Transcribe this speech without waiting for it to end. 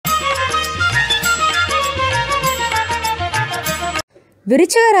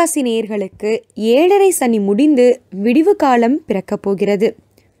விருச்சிக ராசி நேயர்களுக்கு 7.5 சனி முடிந்து விடிவு காலம் பிறக்கப் போகிறது.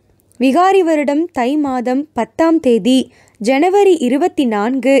 விகாரி வருடம் தை மாதம் 10ஆம் தேதி ஜனவரி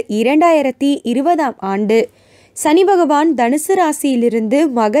 24, 2020 ஆண்டு சனி பகவான் தனுசு ராசியிலிருந்து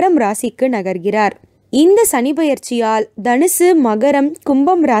மகரம் ராசிக்கு நகர்கிறார். இந்த சனி பெயர்ச்சியால் தனுசு, மகரம்,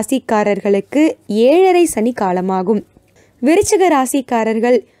 கும்பம் ராசிக்காரர்களுக்கு 7.5 சனி காலமாகும். விருச்சிக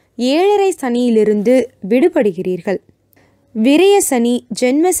ராசிக்காரர்கள் 7.5 சனியிலிருந்து விடுபடுகிறீர்கள். விரய சனி,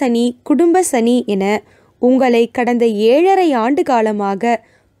 ஜென்ம சனி, குடும்ப சனி என உங்களை கடந்த 7.5 ஆண்டு காலமாக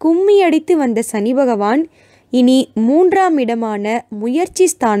கும்மியடித்து வந்த சனி பகவான் இனி 3ஆம் இடமான முயற்சி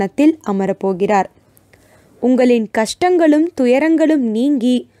ஸ்தானத்தில் அமரப்போகிறார். உங்களின் கஷ்டங்களும் துயரங்களும்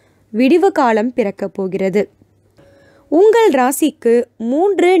நீங்கி விடிவு காலம் பிறக்கப் போகிறது. உங்கள் ராசிக்கு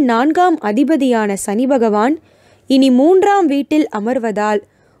 3, 4ஆம் அதிபதியான சனி பகவான் இனி 3ஆம் வீட்டில் அமர்வதால்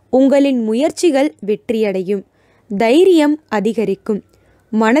உங்களின் முயற்சிகள் வெற்றியடையும். தைரியம் அதிகரிக்கும்.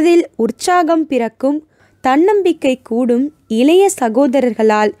 மனதில் உற்சாகம் பிறக்கும். தன்னம்பிக்கை கூடும். இளைய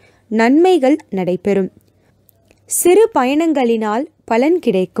சகோதரர்களால் நன்மைகள் நடைபெறும். சிறு பயணங்களினால் பலன்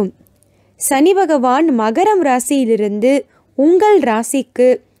கிடைக்கும். சனி பகவான் மகரம் ராசியிலிருந்து உங்கள் ராசிக்கு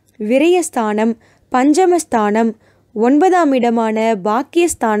விரயஸ்தானம், பஞ்சமஸ்தானம், 9ஆம் இடமான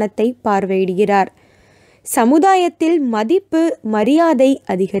பாக்கியஸ்தானத்தை பார்வையிடுகிறார். சமுதாயத்தில் மதிப்பு, மரியாதை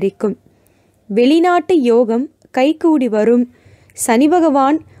அதிகரிக்கும். வெளிநாட்டு யோகம் கைகூடி வரும். சனி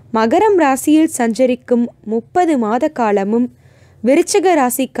பகவான் மகரம் ராசியில் சஞ்சரிக்கும் 30 மாத காலமும் விருச்சிக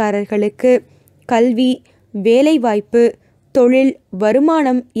ராசிக்காரர்களுக்கு கல்வி, வேலைவாய்ப்பு, தொழில்,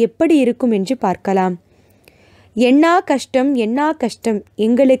 வருமானம் எப்படி இருக்கும் என்று பார்க்கலாம். என்னா கஷ்டம்,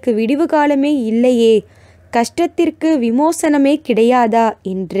 எங்களுக்கு விடிவு காலமே இல்லையே, கஷ்டத்திற்கு விமோசனமே கிடையாதா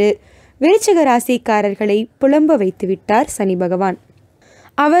என்று விருச்சிக ராசிக்காரர்களை புலம்ப வைத்துவிட்டார் சனி பகவான்.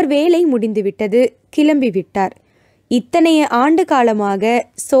 அவர் வேலை முடிந்துவிட்டது, கிளம்பிவிட்டார். இத்தனைய ஆண்டு காலமாக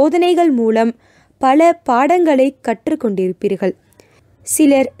சோதனைகள் மூலம் பல பாடங்களை கற்றுக்கொண்டிருப்பீர்கள்.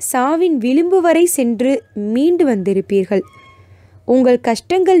 சிலர் சாவின் விளிம்பு வரை சென்று மீண்டு வந்திருப்பீர்கள். உங்கள்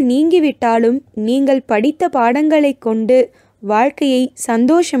கஷ்டங்கள் நீங்கிவிட்டாலும் நீங்கள் படித்த பாடங்களை கொண்டு வாழ்க்கையை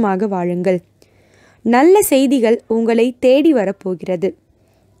சந்தோஷமாக வாழுங்கள். நல்ல செய்திகள் உங்களை தேடி வரப்போகிறது.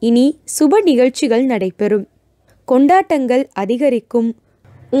 இனி சுப நிகழ்ச்சிகள் நடைபெறும். கொண்டாட்டங்கள் அதிகரிக்கும்.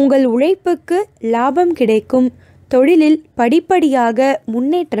 உங்கள் உழைப்புக்கு லாபம் கிடைக்கும். தொழிலில் படிப்படியாக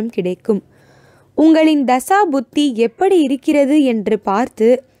முன்னேற்றம் கிடைக்கும். உங்களின் தசா புத்தி எப்படி இருக்கிறது என்று பார்த்து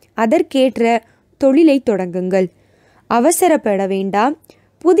அதற்கேற்ற தொழிலை தொடங்குங்கள். அவசரப்பட வேண்டாம்.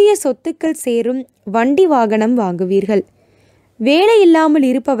 புதிய சொத்துக்கள் சேரும். வண்டி வாகனம் வாங்குவீர்கள். வேலை இல்லாமல்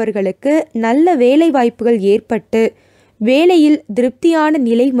இருப்பவர்களுக்கு நல்ல வேலை வாய்ப்புகள் ஏற்பட்டு வேலையில் திருப்தியான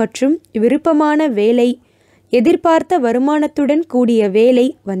நிலை மற்றும் விருப்பமான வேலை, எதிர்பார்த்த வருமானத்துடன் கூடிய வேலை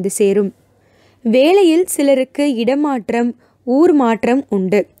வந்து சேரும். வேலையில் சிலருக்கு இடமாற்றம், ஊர் மாற்றம்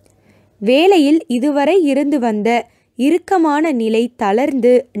உண்டு. வேலையில் இதுவரை இருந்து வந்த இறுக்கமான நிலை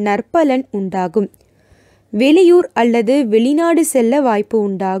தளர்ந்து நற்பலன் உண்டாகும். வெளியூர் அல்லது வெளிநாடு செல்ல வாய்ப்பு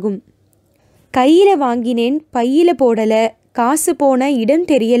உண்டாகும். கையில வாங்கினேன், பையில போடல, காசு போன இடம்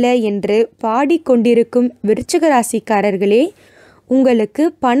தெரியல என்று பாடிக்கொண்டிருக்கும் விருச்சிக ராசிக்காரர்களே, உங்களுக்கு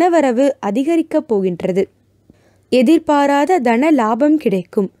பணவரவு அதிகரிக்கப் போகின்றது. எதிர்பாராத தன லாபம்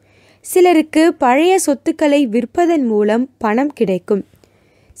கிடைக்கும். சிலருக்கு பழைய சொத்துக்களை விற்பதன் மூலம் பணம் கிடைக்கும்.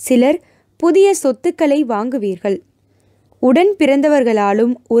 சிலர் புதிய சொத்துக்களை வாங்குவீர்கள். உடன்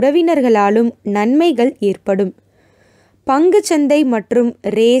பிறந்தவர்களாலும் உறவினர்களாலும் நன்மைகள் ஏற்படும். பங்கு சந்தை மற்றும்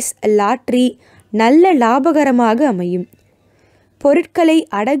ரேஸ், லாட்டரி நல்ல லாபகரமாக அமையும். பொருட்களை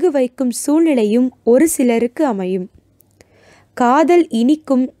அடகு வைக்கும் சூழ்நிலையும் ஒரு சிலருக்கு அமையும். காதல்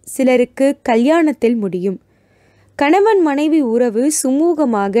இனிக்கும். சிலருக்கு கல்யாணத்தில் முடியும். கணவன் மனைவி உறவு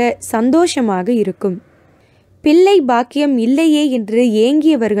சுமூகமாக சந்தோஷமாக இருக்கும். பிள்ளை பாக்கியம் இல்லையே என்று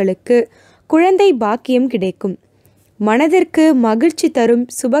ஏங்கியவர்களுக்கு குழந்தை பாக்கியம் கிடைக்கும். மனதிற்கு மகிழ்ச்சி தரும்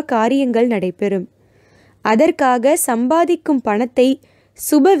சுப காரியங்கள் நடைபெறும். அதற்காக சம்பாதிக்கும் பணத்தை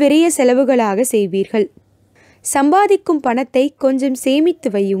சுப விரய செலவுகளாக செய்வீர்கள். சம்பாதிக்கும் பணத்தை கொஞ்சம் சேமித்து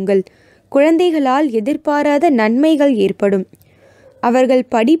வையுங்கள். குழந்தைகளால் எதிர்பாராத நன்மைகள் ஏற்படும். அவர்கள்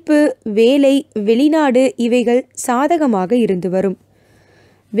படிப்பு, வேலை, வெளிநாடு இவைகள் சாதகமாக இருந்து வரும்.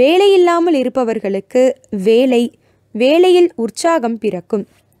 வேலையில்லாமல் இருப்பவர்களுக்கு வேலையில் உற்சாகம் பிறக்கும்.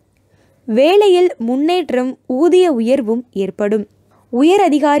 வேலையில் முன்னேற்றம், ஊதிய உயர்வும் ஏற்படும். உயர்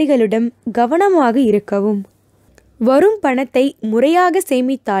அதிகாரிகளிடம் கவனமாக இருக்கவும். வரும் பணத்தை முறையாக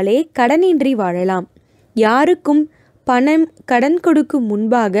சேமித்தாலே கடனின்றி வாழலாம். யாருக்கும் பணம் கடன் கொடுக்கும்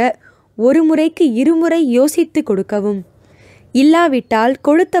முன்பாக ஒரு முறைக்கு 2 முறை யோசித்து கொடுக்கவும். இல்லாவிட்டால்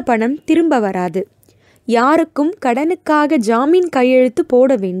கொடுத்த பணம் திரும்ப வராது. யாருக்கும் கடனுக்காக ஜாமீன் கையெழுத்து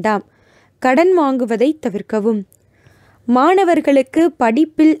போட வேண்டாம். கடன் வாங்குவதை தவிர்க்கவும். மாணவர்களுக்கு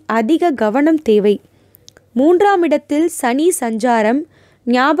படிப்பில் அதிக கவனம் தேவை. 3ஆம் இடத்தில் சனி சஞ்சாரம்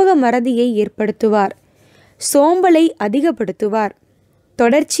ஞாபக மறதியை ஏற்படுத்துவார். சோம்பலை அதிகப்படுத்துவார்.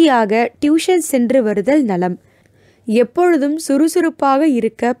 தொடர்ச்சியாக டியூஷன் சென்று வருதல் நலம். எப்பொழுதும் சுறுசுறுப்பாக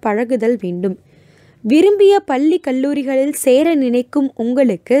இருக்க பழகுதல் வேண்டும். விரும்பிய பள்ளி கல்லூரிகளில் சேர நினைக்கும்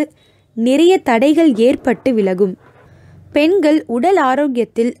உங்களுக்கு நிறைய தடைகள் ஏற்பட்டு விலகும். பெண்கள் உடல்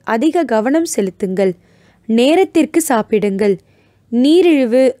ஆரோக்கியத்தில் அதிக கவனம் செலுத்துங்கள். நேரத்திற்கு சாப்பிடுங்கள்.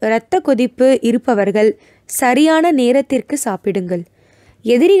 நீரிழிவு, இரத்த கொதிப்பு இருப்பவர்கள் சரியான நேரத்திற்கு சாப்பிடுங்கள்.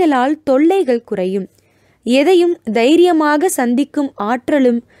 எதிரிகளால் தொல்லைகள் குறையும். எதையும் தைரியமாக சந்திக்கும்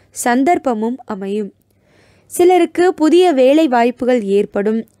ஆற்றலும் சந்தர்ப்பமும் அமையும். சிலருக்கு புதிய வேலை வாய்ப்புகள்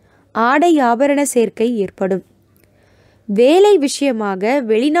ஏற்படும். ஆடை ஆபரண சேர்க்கை ஏற்படும். வேலை விஷயமாக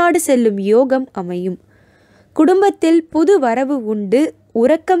வெளிநாடு செல்லும் யோகம் அமையும். குடும்பத்தில் புது வரவு உண்டு.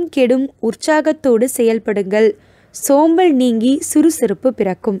 உறக்கம் கெடும் உற்சாகத்தோடு செயல்படுங்கள். சோம்பல் நீங்கி சுறுசுறுப்பு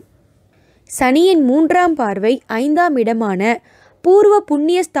பிறக்கும். சனியின் 3ஆம் பார்வை 5ஆம் இடமான பூர்வ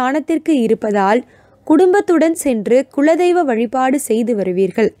புண்ணிய ஸ்தானத்திற்கு இருப்பதால் குடும்பத்துடன் சென்று குலதெய்வ வழிபாடு செய்து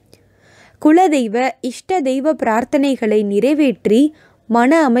வருவீர்கள். குலதெய்வ இஷ்ட தெய்வ பிரார்த்தனைகளை நிறைவேற்றி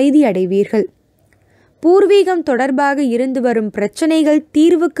மன அமைதி அடைவீர்கள். பூர்வீகம் தொடர்பாக இருந்து வரும் பிரச்சனைகள்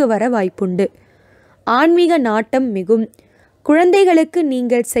தீர்வுக்கு வர வாய்ப்புண்டு. ஆன்மீக நாட்டம் மிகும். குழந்தைகளுக்கு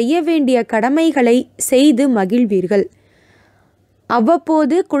நீங்கள் செய்ய வேண்டிய கடமைகளை செய்து மகிழ்வீர்கள்.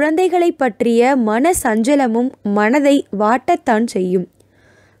 அவ்வப்போது குழந்தைகளை பற்றிய மன சஞ்சலமும் மனதை வாட்டத்தான் செய்யும்.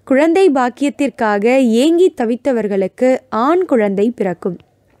 குழந்தை பாக்கியத்திற்காக ஏங்கி தவித்தவர்களுக்கு ஆண் குழந்தை பிறக்கும்.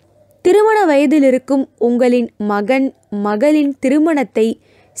 திருமண வயதில் இருக்கும் உங்களின் மகன் மகளின் திருமணத்தை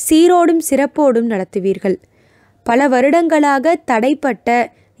சீரோடும் சிறப்போடும் நடத்துவீர்கள். பல வருடங்களாக தடைப்பட்ட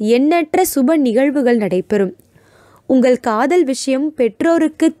எண்ணற்ற சுப நிகழ்வுகள் நடைபெறும். உங்கள் காதல் விஷயம்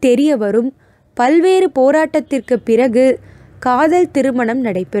பெற்றோருக்கு தெரிய வரும். பல்வேறு போராட்டத்திற்கு பிறகு காதல் திருமணம்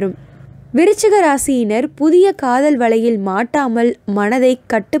நடைபெறும். விருச்சிக ராசியினர் புதிய காதல் வலையில் மாட்டாமல் மனதை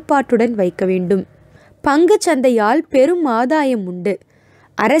கட்டுப்பாட்டுடன் வைக்க வேண்டும். பங்கு சந்தையால் பெரும் ஆதாயம் உண்டு.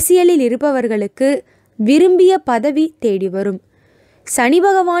 அரசியலில் இருப்பவர்களுக்கு விரும்பிய பதவி தேடி வரும். சனி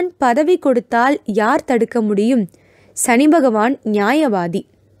பகவான் பதவி கொடுத்தால் யார் தடுக்க முடியும்? சனி பகவான் நியாயவாதி.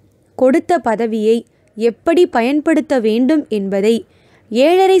 கொடுத்த பதவியை எப்படி பயன்படுத்த வேண்டும் என்பதை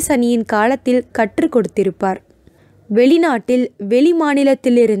 7.5 சனியின் காலத்தில் கற்றுக் கொடுத்திருப்பார். வெளிநாட்டில் வெளி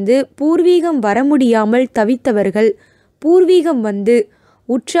மாநிலத்திலிருந்து பூர்வீகம் வர முடியாமல் தவித்தவர்கள் பூர்வீகம் வந்து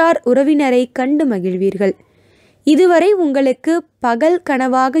உற்றார் உறவினரை கண்டு மகிழ்வீர்கள். இதுவரை உங்களுக்கு பகல்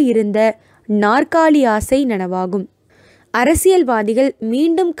கனவாக இருந்த நாற்காலி ஆசை நனவாகும். அரசியல்வாதிகள்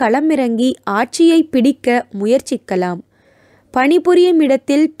மீண்டும் களமிறங்கி ஆட்சியை பிடிக்க முயற்சிக்கலாம். பணிபுரியும்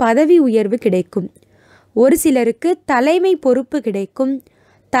இடத்தில் பதவி உயர்வு கிடைக்கும். ஒரு சிலருக்கு தலைமை பொறுப்பு கிடைக்கும்.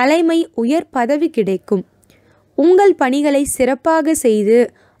 தலைமை உயர் பதவி கிடைக்கும். உங்கள் பணிகளை சிறப்பாக செய்து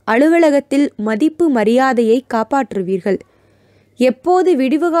அலுவலகத்தில் மதிப்பு மரியாதையை காப்பாற்றுவீர்கள். எப்போது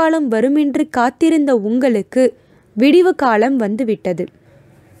விடிவு காலம் வருமென்று காத்திருந்த உங்களுக்கு விடிவு காலம் வந்துவிட்டது.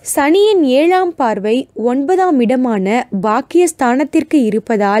 சனியின் 7ஆம் பார்வை 9ஆம் இடமான பாக்கியஸ்தானத்திற்கு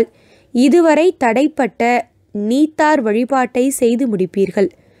இருப்பதால் இதுவரை தடைப்பட்ட நீத்தார் வழிபாட்டை செய்து முடிப்பீர்கள்.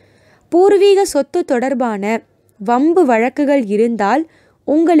 பூர்வீக சொத்து தொடர்பான வம்பு வழக்குகள் இருந்தால்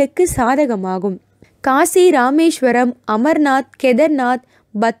உங்களுக்கு சாதகமாகும். காசி, ராமேஸ்வரம், அமர்நாத், கேதார்நாத்,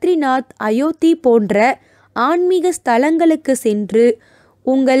 பத்ரிநாத், அயோத்தி போன்ற ஆன்மீக ஸ்தலங்களுக்கு சென்று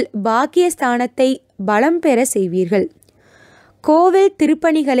உங்கள் பாக்கியஸ்தானத்தை பலம் பெற செய்வீர்கள். கோவில்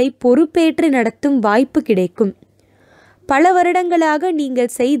திருப்பணிகளை பொறுப்பேற்று நடத்தும் வாய்ப்பு கிடைக்கும். பல வருடங்களாக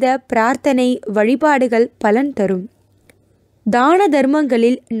நீங்கள் செய்த பிரார்த்தனை வழிபாடுகள் பலன் தரும். தான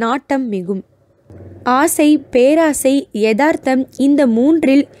தர்மங்களில் நாட்டம் மிகும். ஆசை, பேராசை, யதார்த்தம் இந்த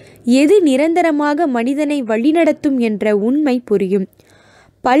மூன்றில் எது நிரந்தரமாக மனிதனை வழிநடத்தும் என்ற உண்மை புரியும்.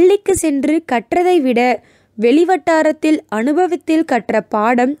 பள்ளிக்கு சென்று கற்றதை விட வெளிவட்டாரத்தில் அனுபவத்தில் கற்ற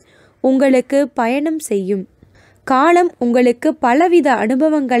பாடம் உங்களுக்கு பயணம் செய்யும். காலம் உங்களுக்கு பலவித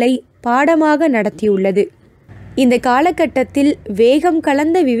அனுபவங்களை பாடமாக நடத்தியுள்ளது. இந்த காலகட்டத்தில் வேகம்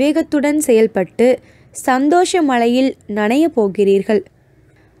கலந்த விவேகத்துடன் செயல்பட்டு சந்தோஷ மலையில் நனைய போகிறீர்கள்.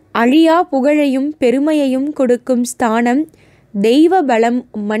 அழியா புகழையும் பெருமையையும் கொடுக்கும் ஸ்தானம் தெய்வ பலம்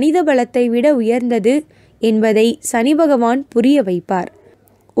மனித பலத்தை விட உயர்ந்தது என்பதை சனி பகவான் புரிய வைப்பார்.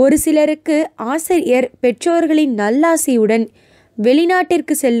 ஒரு சிலருக்கு ஆசிரியர் பெற்றோர்களின் நல்லாசியுடன்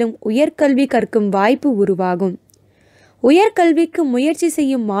வெளிநாட்டிற்கு செல்லும் உயர்கல்வி கற்கும் வாய்ப்பு உருவாகும். உயர்கல்விக்கு முயற்சி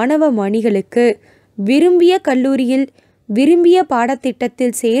செய்யும் மாணவ மாணிகளுக்கு விரும்பிய கல்லூரியில் விரும்பிய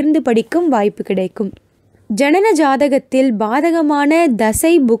பாடத்திட்டத்தில் சேர்ந்து படிக்கும் வாய்ப்பு கிடைக்கும். ஜனன ஜாதகத்தில் பாதகமான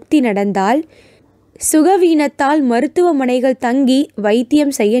தசை புக்தி நடந்தால் சுகவீனத்தால் மருத்துவமனைகள் தங்கி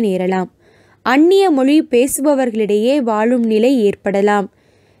வைத்தியம் செய்ய நேரலாம். அந்நிய மொழி பேசுபவர்களிடையே வாழும் நிலை ஏற்படலாம்.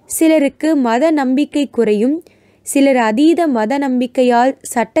 சிலருக்கு மத நம்பிக்கை குறையும். சிலர் அதீத மத நம்பிக்கையால்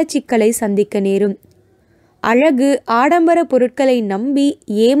சட்ட சிக்கலை சந்திக்க நேரும். அழகு ஆடம்பர பொருட்களை நம்பி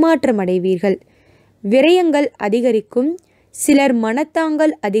ஏமாற்றமடைவீர்கள். விரயங்கள் அதிகரிக்கும். சிலர்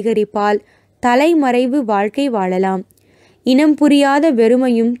மனத்தாங்கல் அதிகரிப்பால் தலைமறைவு வாழ்க்கை வாழலாம். இனம் புரியாத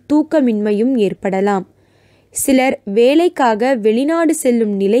வெறுமையும் தூக்கமின்மையும் ஏற்படலாம். சிலர் வேலைக்காக வெளிநாடு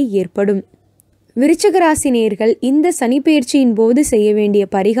செல்லும் நிலை ஏற்படும். விருச்சிக ராசி நேயர்கள் இந்த சனிப்பெயர்ச்சியின் போது செய்ய வேண்டிய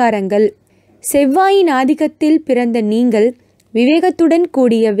பரிகாரங்கள்: செவ்வாயின் ஆதிக்கத்தில் பிறந்த நீங்கள் விவேகத்துடன்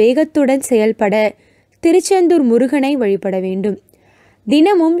கூடிய வேகத்துடன் செயல்பட திருச்செந்தூர் முருகனை வழிபட வேண்டும்.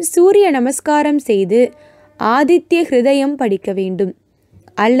 தினமும் சூரிய நமஸ்காரம் செய்து ஆதித்ய ஹிருதயம் படிக்க வேண்டும்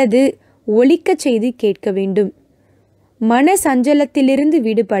அல்லது ஒலிக்கச் செய்து கேட்க வேண்டும். மன சஞ்சலத்திலிருந்து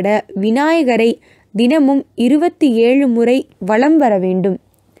விடுபட விநாயகரை தினமும் 27 முறை வலம் வர வேண்டும்.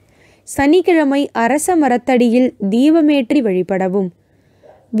 சனிக்கிழமை அரச மரத்தடியில் தீபமேற்றி வழிபடவும்.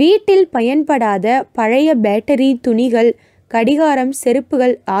 வீட்டில் பயன்படாத பழைய பேட்டரி, துணிகள், கடிகாரம்,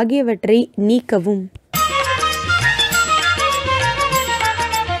 செருப்புகள் ஆகியவற்றை நீக்கவும்.